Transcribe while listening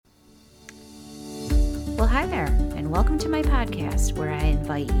Well, hi there, and welcome to my podcast where I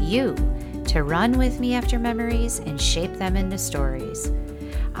invite you to run with me after memories and shape them into stories.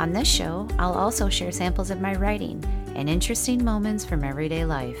 On this show, I'll also share samples of my writing and interesting moments from everyday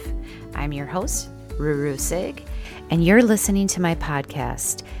life. I'm your host, Ruru Sig, and you're listening to my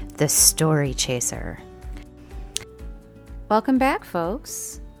podcast, The Story Chaser. Welcome back,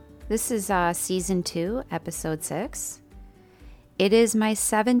 folks. This is Season 2, Episode 6. It is my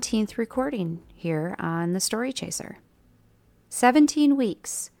 17th recording here on The Story Chaser. 17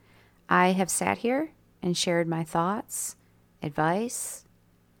 weeks I have sat here and shared my thoughts, advice,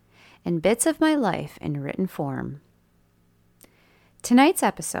 and bits of my life in written form. Tonight's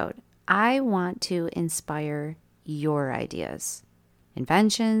episode, I want to inspire your ideas,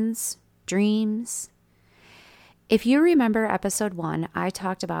 inventions, dreams. If you remember episode 1, I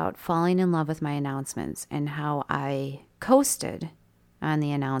talked about falling in love with my announcements and how I coasted on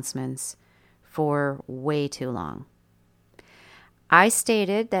the announcements for way too long. I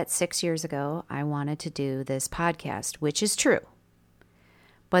stated that 6 years ago I wanted to do this podcast, which is true.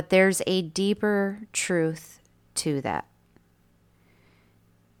 But there's a deeper truth to that.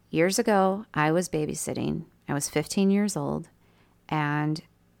 Years ago, I was babysitting. I was 15 years old, and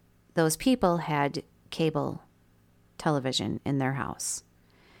those people had cable television in their house.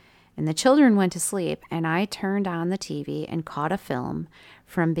 And the children went to sleep, and I turned on the TV and caught a film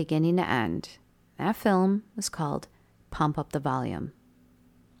from beginning to end. That film was called Pump Up the Volume.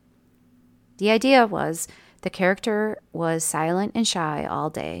 The idea was the character was silent and shy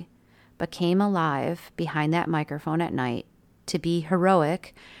all day, but came alive behind that microphone at night to be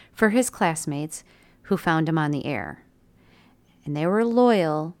heroic for his classmates who found him on the air. And they were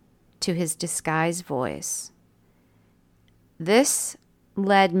loyal to his disguised voice. This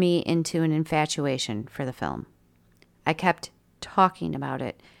led me into an infatuation for the film. I kept talking about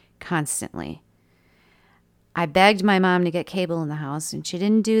it constantly. I begged my mom to get cable in the house, and she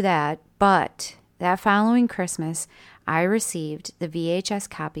didn't do that, but that following Christmas, I received the VHS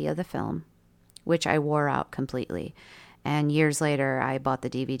copy of the film, which I wore out completely. And years later, I bought the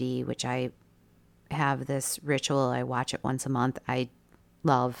DVD, which I have this ritual. I watch it once a month. I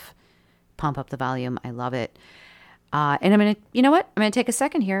love Pump Up the Volume. I love it. And I'm going to, you know what? I'm going to take a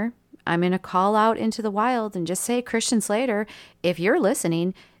second here. I'm going to call out into the wild and just say, Christian Slater, if you're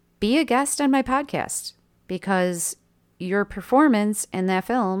listening, be a guest on my podcast, because your performance in that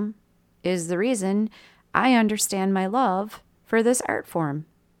film is the reason I understand my love for this art form.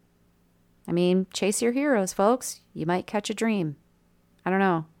 I mean, chase your heroes, folks. You might catch a dream. I don't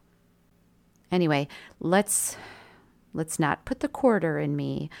know. Anyway, let's not put the quarter in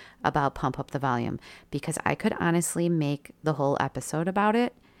me about Pump Up the Volume, because I could honestly make the whole episode about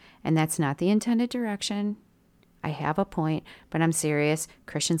it, and that's not the intended direction. I have a point, but I'm serious.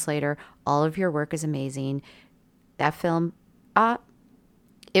 Christian Slater, all of your work is amazing. That film,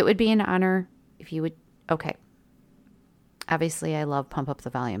 it would be an honor if you would, okay. Obviously, I love Pump Up the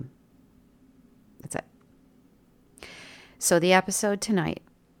Volume. That's it. So the episode tonight,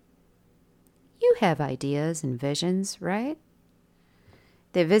 you have ideas and visions, right?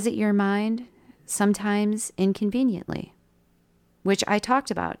 They visit your mind, sometimes inconveniently, which I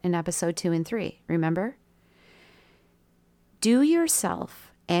talked about in episode 2 and 3, remember? Do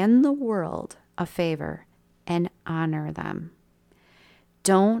yourself and the world a favor and honor them.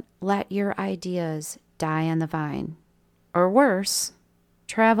 Don't let your ideas die on the vine, or worse,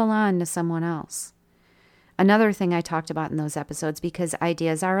 travel on to someone else. Another thing I talked about in those episodes, because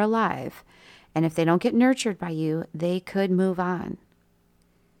ideas are alive, and if they don't get nurtured by you, they could move on.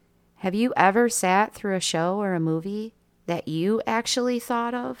 Have you ever sat through a show or a movie that you actually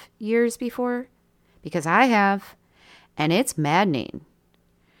thought of years before? Because I have, and it's maddening.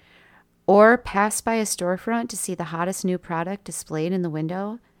 Or passed by a storefront to see the hottest new product displayed in the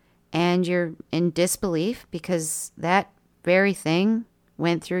window, and you're in disbelief because that very thing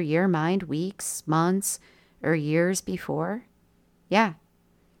went through your mind weeks, months, or years before? Yeah.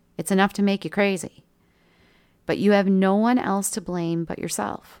 It's enough to make you crazy. But you have no one else to blame but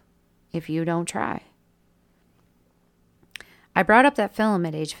yourself if you don't try. I brought up that film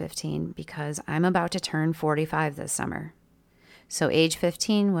at age 15 because I'm about to turn 45 this summer. So age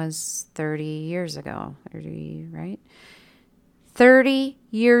 15 was 30 years ago. 30, right? 30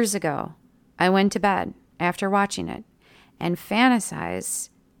 years ago, I went to bed after watching it and fantasized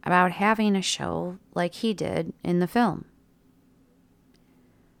about having a show like he did in the film.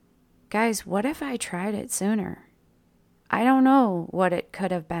 Guys, what if I tried it sooner? I don't know what it could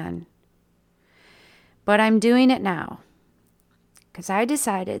have been. But I'm doing it now because I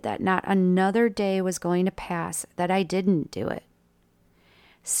decided that not another day was going to pass that I didn't do it.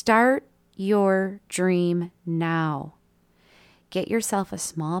 Start your dream now. Get yourself a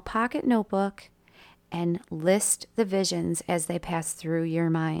small pocket notebook and list the visions as they pass through your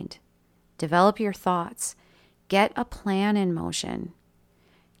mind. Develop your thoughts. Get a plan in motion.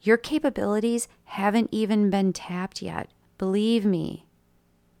 Your capabilities haven't even been tapped yet. Believe me.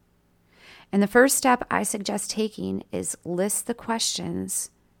 And the first step I suggest taking is list the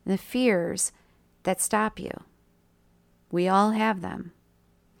questions and the fears that stop you. We all have them.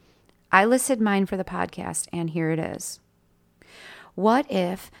 I listed mine for the podcast, and here it is. What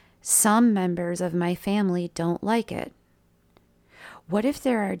if some members of my family don't like it? What if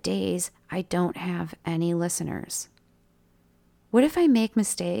there are days I don't have any listeners? What if I make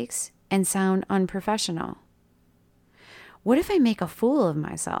mistakes and sound unprofessional? What if I make a fool of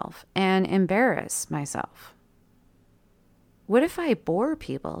myself and embarrass myself? What if I bore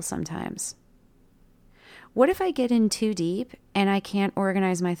people sometimes? What if I get in too deep and I can't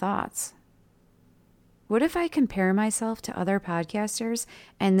organize my thoughts? What if I compare myself to other podcasters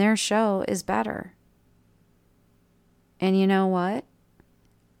and their show is better? And you know what?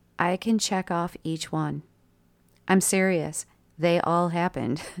 I can check off each one. I'm serious. They all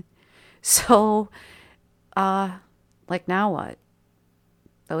happened. So, like now what?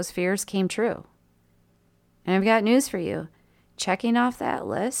 Those fears came true. And I've got news for you. Checking off that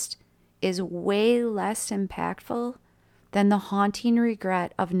list is way less impactful than the haunting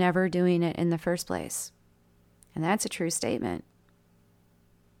regret of never doing it in the first place. And that's a true statement.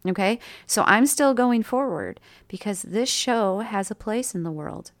 Okay? So I'm still going forward because this show has a place in the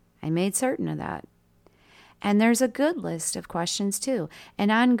world. I made certain of that. And there's a good list of questions too,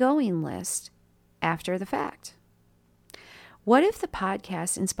 an ongoing list after the fact. What if the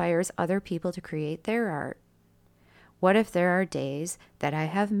podcast inspires other people to create their art? What if there are days that I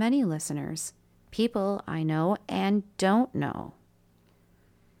have many listeners, people I know and don't know?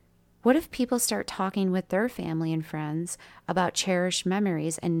 What if people start talking with their family and friends about cherished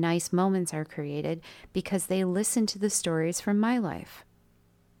memories and nice moments are created because they listen to the stories from my life?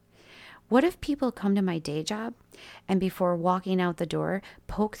 What if people come to my day job and before walking out the door,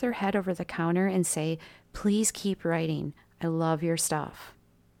 poke their head over the counter and say, "Please keep writing. I love your stuff."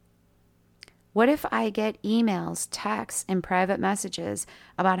 What if I get emails, texts, and private messages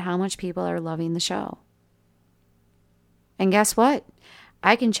about how much people are loving the show? And guess what?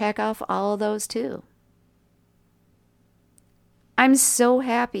 I can check off all of those too. I'm so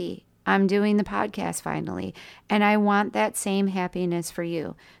happy I'm doing the podcast finally, and I want that same happiness for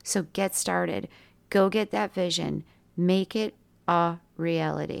you. So get started. Go get that vision. Make it a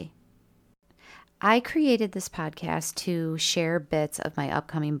reality. I created this podcast to share bits of my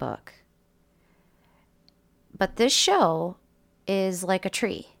upcoming book. But this show is like a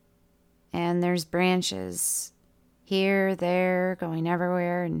tree, and there's branches here, there, going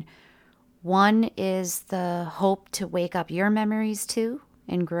everywhere, and one is the hope to wake up your memories to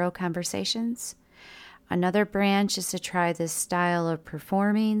and grow conversations. Another branch is to try this style of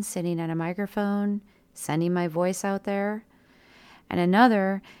performing, sitting at a microphone, sending my voice out there. And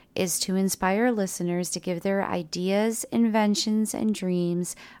another is to inspire listeners to give their ideas, inventions, and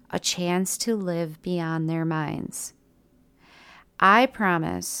dreams a chance to live beyond their minds. I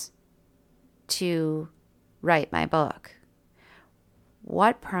promise to write my book.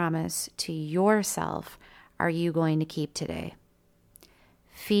 What promise to yourself are you going to keep today?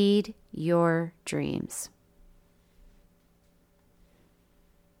 Feed your dreams.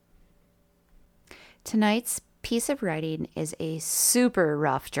 Tonight's piece of writing is a super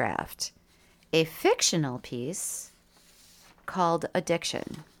rough draft, a fictional piece called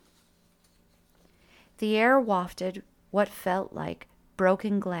Addiction. The air wafted what felt like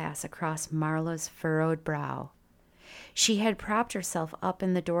broken glass across Marla's furrowed brow. She had propped herself up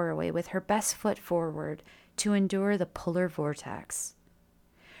in the doorway with her best foot forward to endure the polar vortex,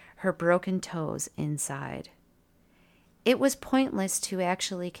 her broken toes inside. It was pointless to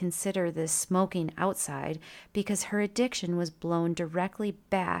actually consider this smoking outside because her addiction was blown directly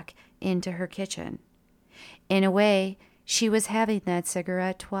back into her kitchen. In a way, she was having that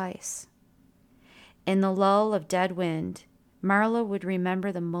cigarette twice. In the lull of dead wind, Marla would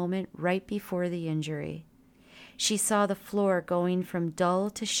remember the moment right before the injury. She saw the floor going from dull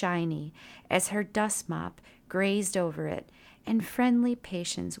to shiny as her dust mop grazed over it and friendly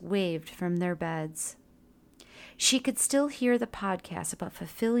patients waved from their beds. She could still hear the podcast about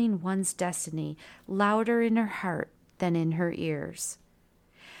fulfilling one's destiny louder in her heart than in her ears.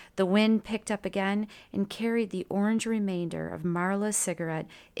 The wind picked up again and carried the orange remainder of Marla's cigarette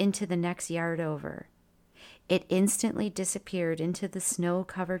into the next yard over. It instantly disappeared into the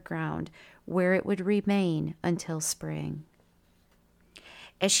snow-covered ground where it would remain until spring.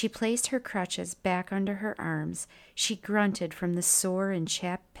 As she placed her crutches back under her arms, she grunted from the sore and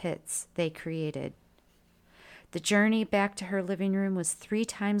chapped pits they created. The journey back to her living room was 3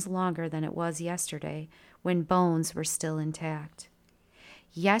 times longer than it was yesterday, when bones were still intact.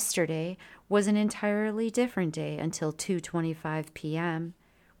 Yesterday was an entirely different day until 2:25 p.m.,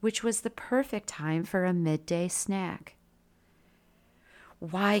 which was the perfect time for a midday snack.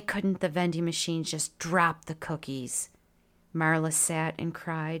 Why couldn't the vending machine just drop the cookies? Marla sat and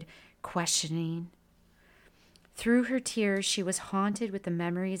cried, questioning. Through her tears, she was haunted with the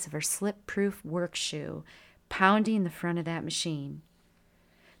memories of her slip-proof work shoe pounding the front of that machine.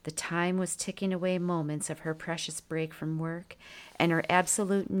 The time was ticking away moments of her precious break from work and her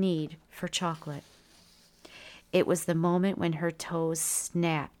absolute need for chocolate. It was the moment when her toes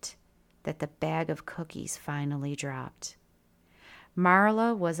snapped that the bag of cookies finally dropped.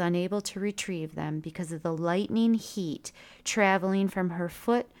 Marla was unable to retrieve them because of the lightning heat traveling from her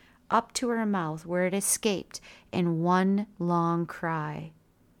foot up to her mouth, where it escaped in one long cry.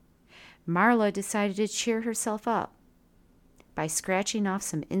 Marla decided to cheer herself up by scratching off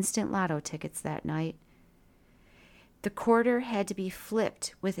some instant lotto tickets that night. The quarter had to be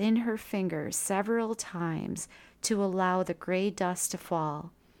flipped within her fingers several times to allow the gray dust to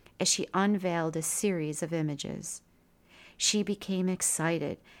fall as she unveiled a series of images. She became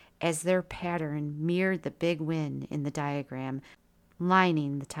excited as their pattern mirrored the big win in the diagram,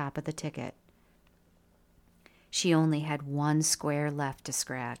 lining the top of the ticket. She only had one square left to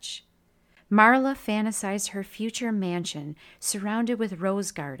scratch. Marla fantasized her future mansion surrounded with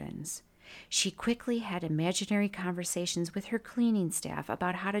rose gardens. She quickly had imaginary conversations with her cleaning staff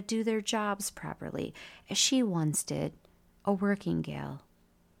about how to do their jobs properly, as she once did, a working gal.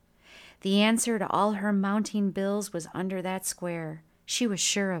 The answer to all her mounting bills was under that square. She was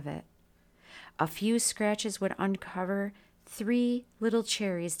sure of it. A few scratches would uncover 3 little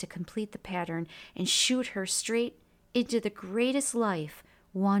cherries to complete the pattern and shoot her straight into the greatest life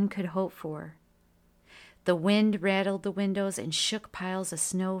one could hope for. The wind rattled the windows and shook piles of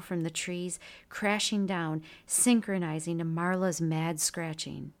snow from the trees, crashing down, synchronizing to Marla's mad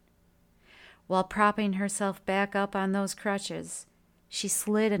scratching. While propping herself back up on those crutches, she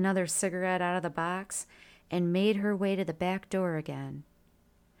slid another cigarette out of the box and made her way to the back door again.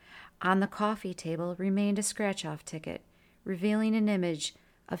 On the coffee table remained a scratch-off ticket, revealing an image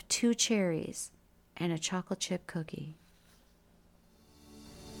of 2 cherries and a chocolate chip cookie.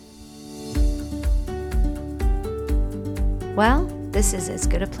 Well, this is as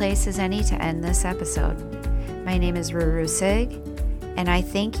good a place as any to end this episode. My name is Ruru Sig, and I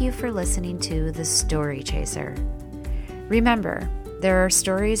thank you for listening to The Story Chaser. Remember, there are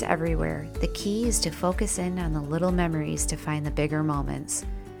stories everywhere. The key is to focus in on the little memories to find the bigger moments.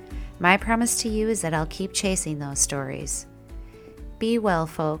 My promise to you is that I'll keep chasing those stories. Be well,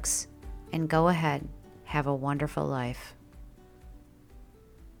 folks, and go ahead. Have a wonderful life.